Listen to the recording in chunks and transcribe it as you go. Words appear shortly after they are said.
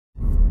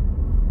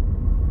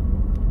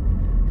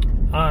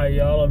Alright,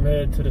 y'all, I'm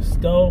headed to the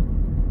store.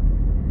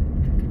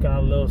 Got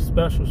a little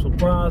special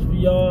surprise for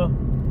y'all.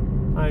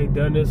 I ain't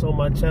done this on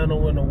my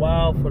channel in a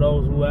while. For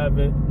those who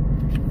haven't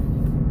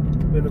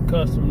been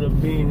accustomed to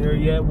being here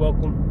yet,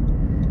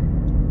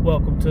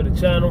 welcome to the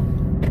channel.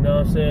 You know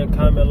what I'm saying?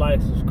 Comment,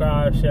 like,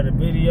 subscribe, share the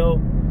video.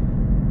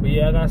 But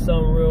yeah, I got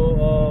something real,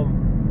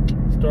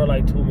 store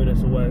like 2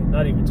 minutes away.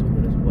 Not even 2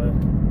 minutes away.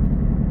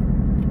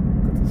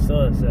 Cause the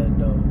sunset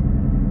though.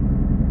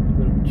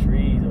 Look at the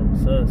trees on the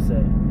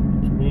sunset.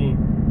 What you mean?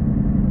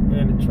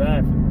 And the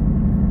traffic.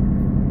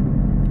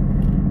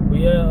 But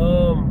yeah,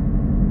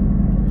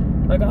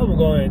 like I'm gonna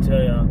go ahead and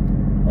tell y'all.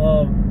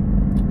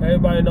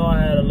 Everybody know I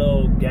had a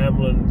little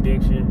gambling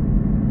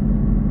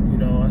addiction. You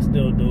know, I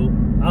still do.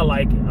 I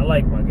like it. I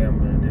like my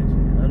gambling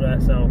addiction. I know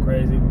that sounds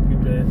crazy for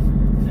people that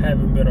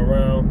haven't been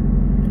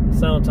around. I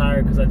sound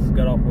tired because I just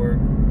got off work.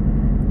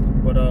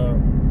 But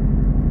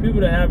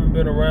people that haven't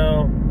been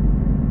around,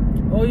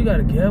 oh, you got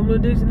a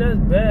gambling addiction? That's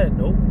bad.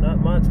 Nope, not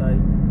my type.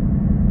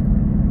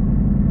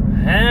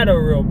 I had a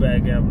real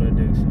bad gambling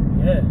addiction,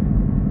 yeah.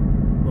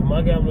 But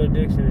my gambling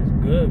addiction is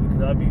good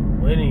because I be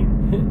winning.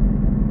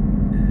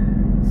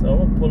 So I'm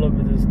gonna pull up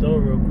at this store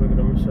real quick and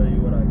I'm gonna show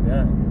you what I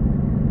got.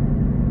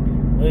 Be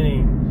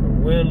winning. So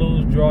win,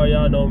 lose, draw,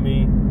 y'all know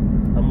me.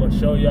 I'm gonna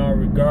show y'all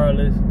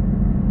regardless.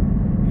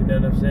 You know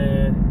what I'm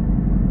saying?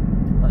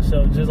 I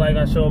show just like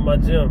I show in my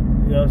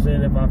gym. You know what I'm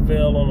saying? If I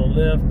fail on a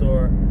lift,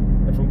 or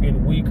if I'm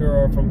getting weaker,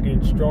 or if I'm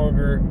getting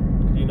stronger,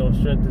 you know,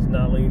 strength is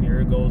not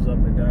linear, it goes up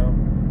and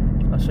down.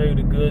 I show you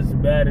the goods, the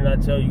bad, and I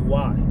tell you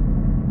why.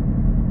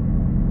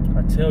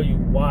 I tell you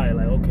why.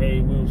 Like,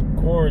 okay, we was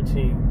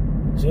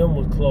quarantined, the gym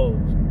was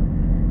closed.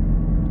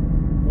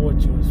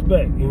 What you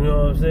expect? You know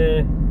what I'm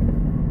saying?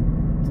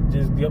 To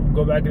just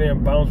go back in there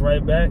and bounce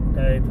right back.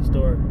 That ain't the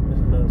story.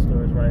 There's another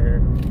story. It's right here.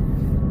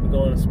 We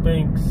going to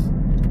Spinks,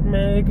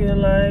 making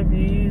life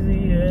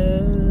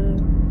easier.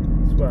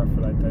 I swear I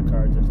feel like that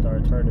car just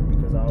started turning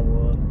because I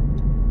was.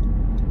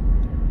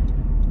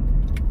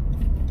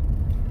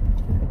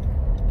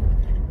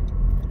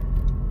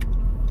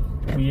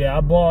 But yeah,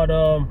 I bought,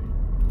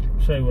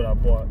 show you what I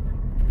bought.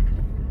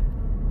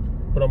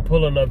 But I'm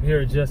pulling up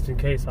here just in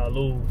case I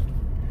lose.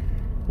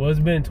 Well,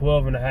 it's been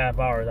 12 and a half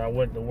hours. I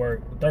went to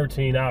work,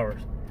 13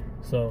 hours.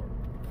 So,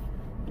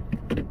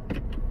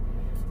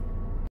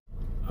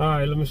 all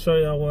right, let me show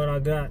y'all what I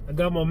got. I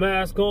got my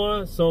mask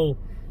on, so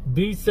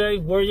be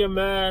safe, wear your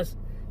mask.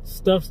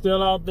 Stuff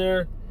still out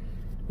there.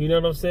 You know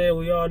what I'm saying?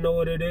 We all know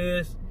what it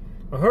is.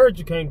 I heard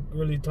you can't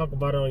really talk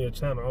about it on your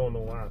channel. I don't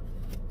know why.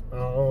 I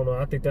don't know.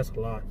 I think that's a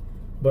lie.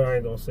 But I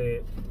ain't gonna say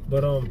it.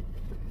 But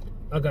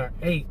I got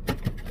 8.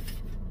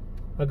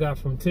 I got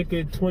from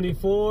ticket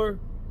 24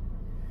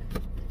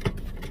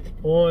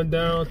 on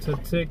down to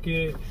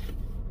ticket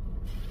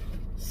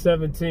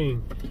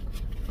 17.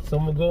 So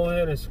I'm gonna go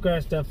ahead and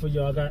scratch that for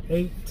y'all. I got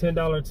 8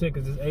 $10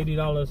 tickets. It's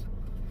 $80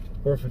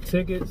 worth of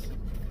tickets.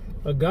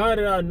 A guy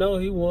that I know,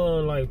 he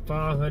won like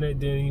 500,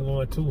 then he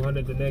won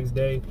 200 the next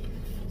day.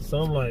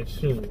 So I'm like,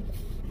 shoot.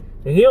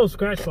 And he don't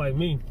scratch like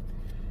me.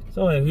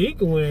 So if he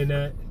can win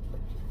that,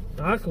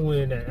 I can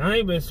win that. I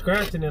ain't been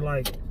scratching it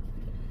like,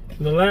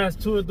 in the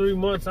last 2 or 3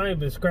 months, I ain't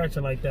been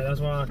scratching like that.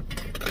 That's why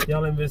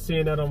y'all ain't been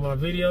seeing that on my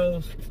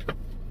videos.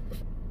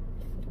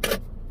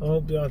 I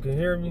hope y'all can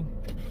hear me.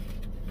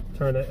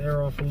 Turn the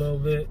air off a little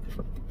bit.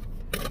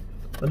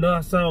 I know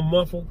I sound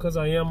muffled because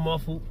I am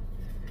muffled.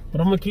 But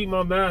I'm going to keep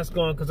my mask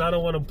on because I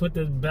don't want to put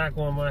this back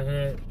on my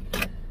head.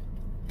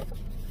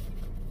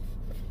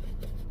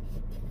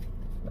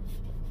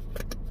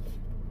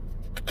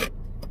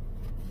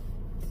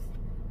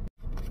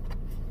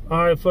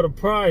 All right, for the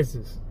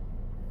prizes.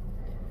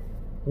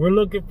 We're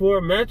looking for,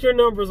 match your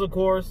numbers, of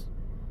course.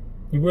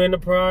 You win the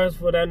prize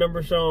for that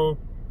number shown.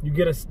 You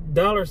get a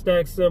dollar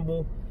stack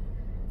symbol.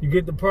 You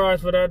get the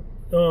prize for that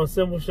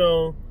symbol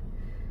shown.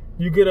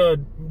 You get a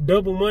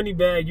double money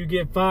bag. You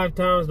get 5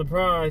 times the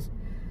prize.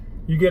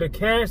 You get a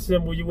cash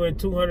symbol, you win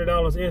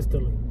 $200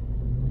 instantly.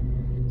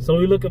 So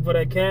you're looking for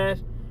that cash.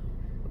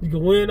 You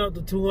can win up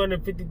to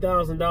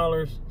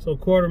 $250,000, so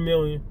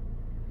 $250,000.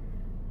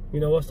 You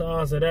know, what's the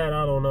odds of that?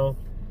 I don't know.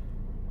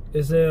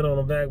 It said on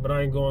the back, but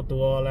I ain't going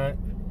through all that.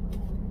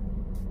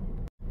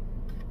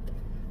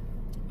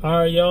 All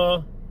right,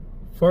 y'all.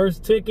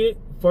 First ticket,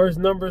 first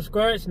number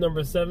scratch,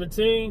 number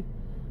 17.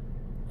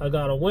 I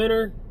got a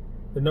winner,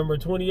 the number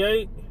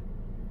 28.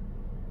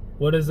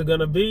 What is it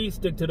gonna be?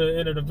 Stick to the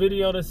end of the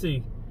video to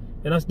see.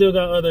 And I still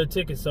got other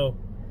tickets, so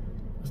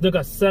I still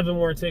got 7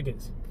 more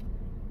tickets.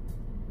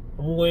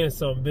 I'm gonna win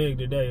something big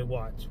today.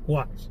 Watch.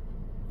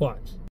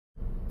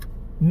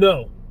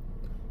 No.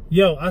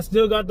 Yo, I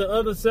still got the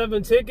other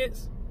 7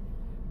 tickets,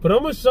 but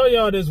I'm gonna show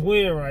y'all this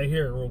win right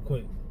here real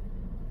quick.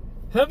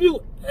 Have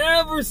you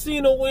ever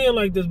seen a win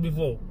like this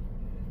before?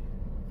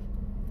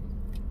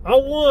 I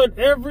won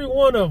every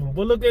one of them,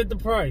 but look at the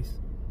price.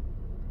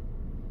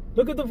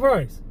 Look at the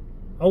price.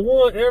 I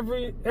won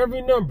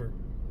every number.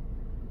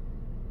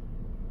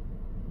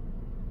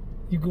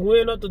 You can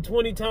win up to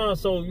 20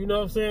 times, so you know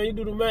what I'm saying? You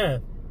do the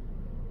math.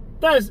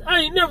 I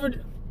ain't never,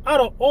 Out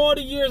of all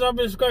the years I've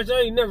been scratching,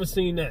 I ain't never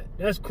seen that.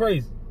 That's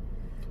crazy.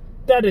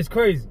 That is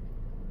crazy.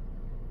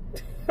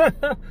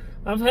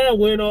 I've had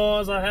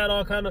win-alls, I had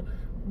all kind of,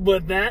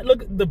 but that,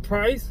 look at the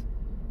price.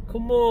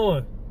 Come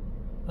on.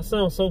 I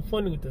sound so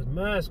funny with this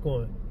mask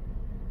on.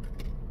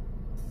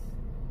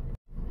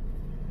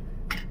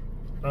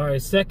 All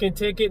right, second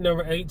ticket,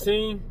 number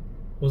 18,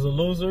 was a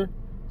loser.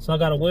 So I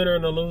got a winner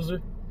and a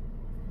loser.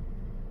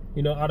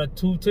 You know, out of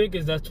 2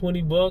 tickets, that's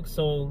 20 bucks.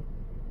 So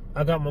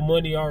I got my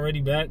money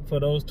already back for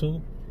those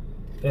 2.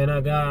 And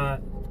I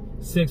got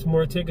 6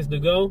 more tickets to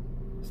go.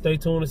 Stay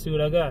tuned to see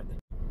what I got.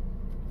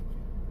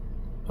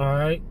 All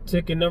right,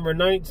 ticket number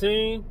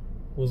 19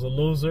 was a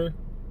loser.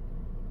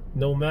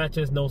 No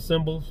matches, no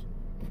symbols.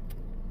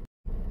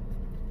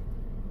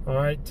 All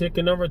right,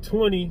 ticket number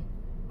 20,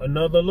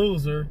 another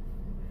loser.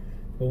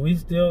 But we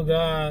still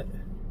got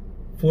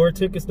 4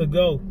 tickets to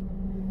go.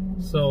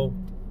 So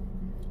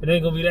it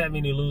ain't gonna be that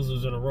many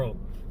losers in a row.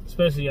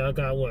 Especially I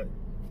got what,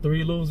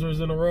 3 losers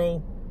in a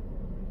row?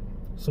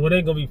 So it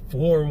ain't gonna be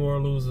 4 more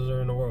losers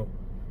in a row.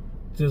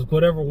 Just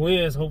whatever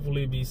wins,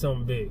 hopefully it be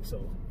something big.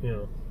 So, you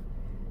know.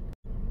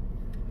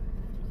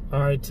 All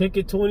right,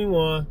 ticket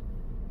 21,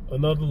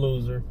 another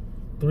loser.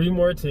 3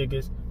 more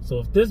tickets. So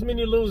if this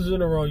many losers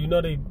in a row, you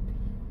know they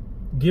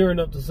gearing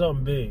up to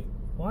something big.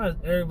 Why does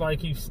everybody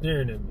keep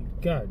staring at me?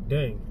 God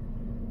dang.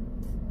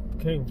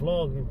 Can't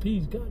vlog in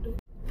peace, god dang.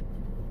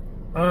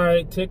 All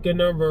right, ticket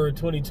number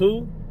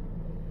 22.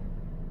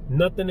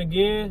 Nothing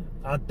again.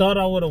 I thought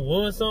I would have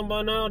won something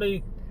by now.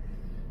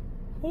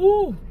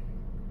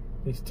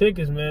 These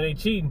tickets, man, they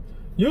cheating.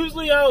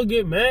 Usually I would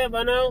get mad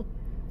by now,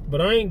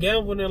 but I ain't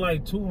gambled in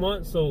like 2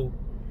 months, so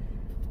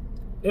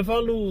if I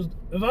was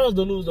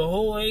to lose the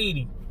whole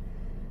 80,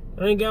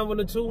 I ain't gambled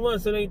in 2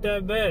 months, it ain't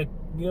that bad,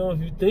 you know,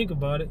 if you think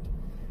about it.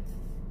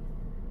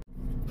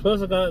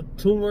 Plus I got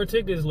 2 more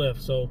tickets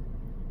left, so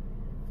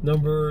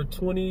number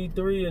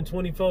 23 and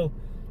 24.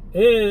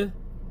 And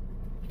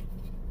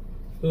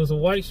there was a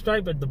white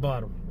stripe at the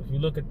bottom, if you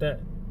look at that.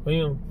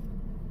 Bam.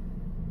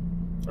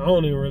 I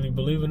don't even really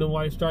believe in the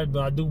white stripe,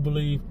 but I do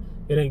believe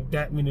it ain't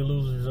that many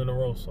losers in a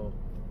row, so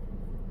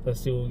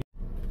let's see what we get.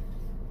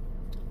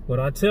 But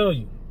I tell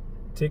you,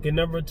 ticket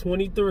number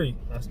 23,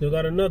 I still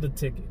got another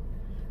ticket.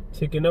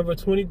 Ticket number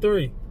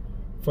 23,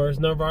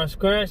 first number I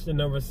scratched, the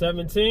number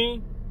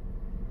 17,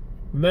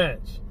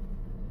 match.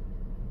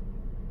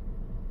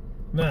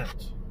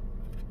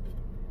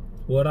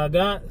 What I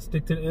got,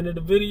 stick to the end of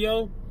the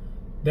video.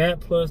 That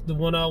plus the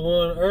one I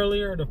won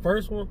earlier, the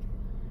first one.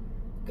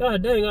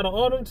 God dang, out of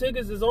all them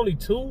tickets, it's only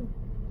 2.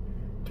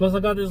 Plus I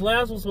got this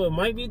last one, so it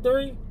might be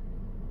 3.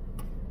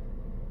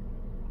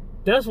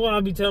 That's why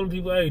I be telling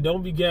people, hey,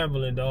 don't be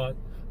gambling, dog.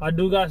 I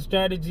do got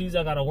strategies.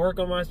 I got to work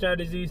on my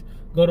strategies.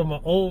 Go to my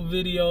old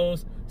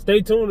videos.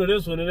 Stay tuned to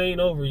this one. It ain't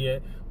over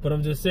yet. But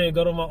I'm just saying,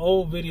 go to my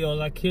old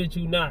videos. I kid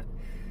you not.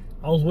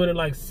 I was winning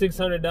like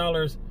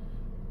 $600,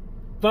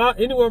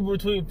 anywhere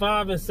between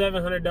 $500 and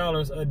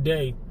 $700 a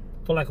day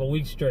for like a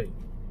week straight.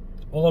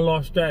 All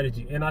off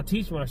strategy. And I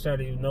teach my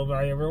strategy.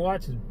 Nobody ever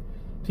watches me.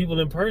 People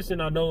in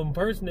person, I know in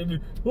person, they be,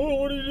 oh,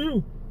 what do you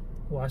do?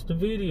 Watch the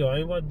video. I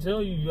ain't about to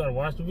tell you. You got to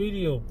watch the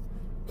video.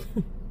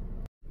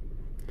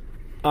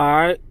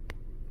 Alright.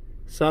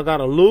 So I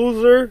got a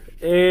loser.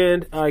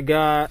 And I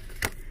got,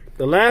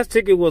 the last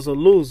ticket was a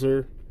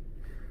loser.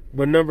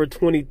 But number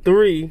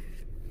 23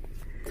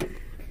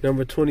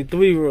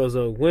 was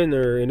a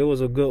winner. And it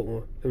was a good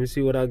one. Let me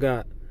see what I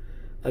got.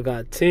 I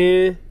got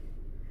 10,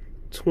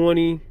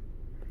 20,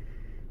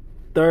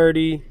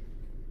 30,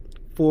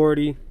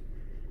 40,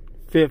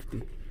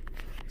 50.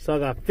 So I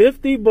got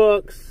 50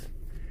 bucks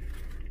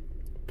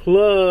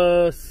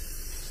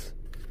plus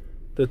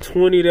the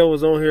 20 that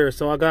was on here.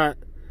 So I got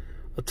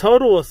a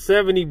total of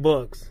 70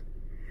 bucks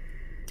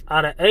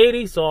out of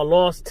 80. So I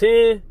lost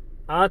 10.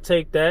 I'll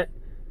take that.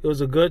 It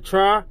was a good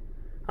try.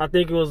 I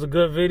think it was a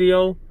good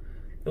video.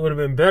 It would have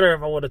been better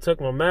if I would have took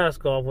my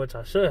mask off, which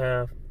I should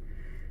have.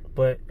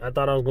 But I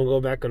thought I was going to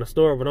go back in the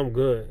store, but I'm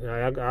good.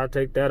 I'll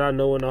take that. I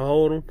know when to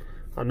hold them.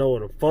 I know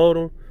when to fold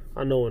them.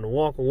 I know when to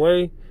walk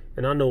away.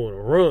 And I know when to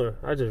run.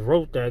 I just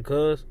wrote that,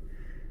 cuz.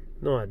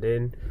 No, I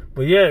didn't.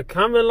 But yeah,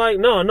 comment like,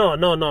 no.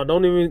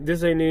 Don't even,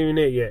 this ain't even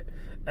it yet.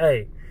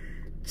 Hey,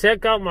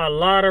 check out my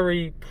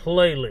lottery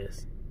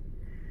playlist.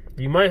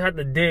 You might have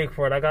to dig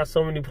for it. I got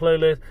so many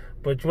playlists,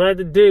 but you might have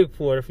to dig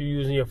for it if you're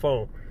using your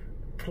phone.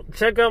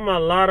 Check out my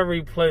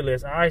lottery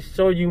playlist. I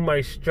show you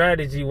my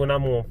strategy when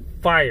I'm on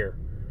fire.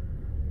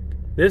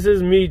 This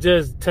is me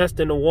just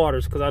testing the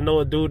waters because I know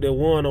a dude that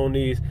won on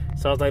these.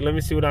 So I was like, let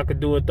me see what I could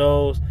do with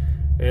those.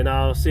 And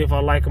I'll see if I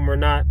like them or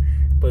not.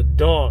 But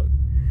dog,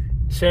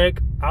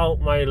 check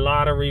out my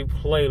lottery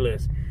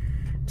playlist.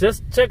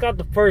 Just check out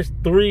the first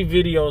 3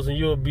 videos and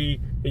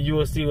you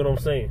will see what I'm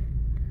saying.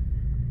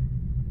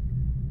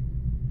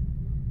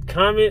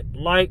 Comment,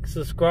 like,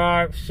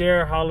 subscribe,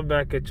 share, holler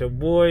back at your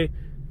boy.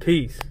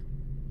 Peace.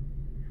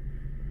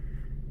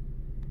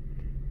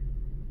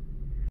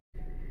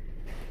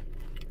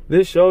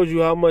 This shows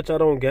you how much I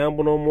don't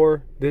gamble no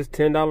more. This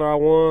 $10 I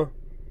won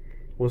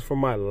was from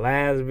my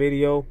last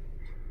video.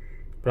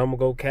 But I'm going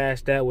to go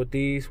cash that with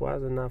these. Why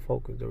is it not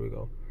focused? There we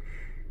go.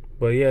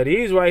 But yeah,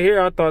 these right here,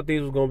 I thought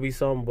these was going to be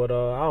something. But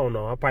I don't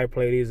know. I'll probably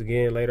play these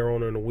again later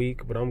on in the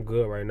week. But I'm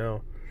good right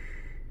now.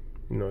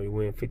 You know, you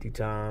win 50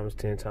 times,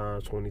 10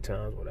 times, 20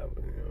 times, whatever.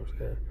 You know what I'm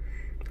saying?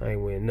 I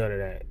ain't win none of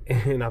that.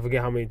 And I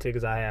forget how many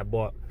tickets I had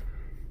bought.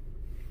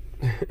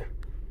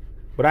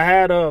 But I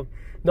had a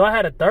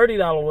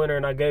 $30 winner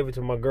and I gave it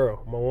to my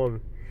girl, my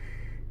woman.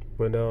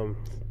 But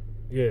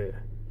yeah.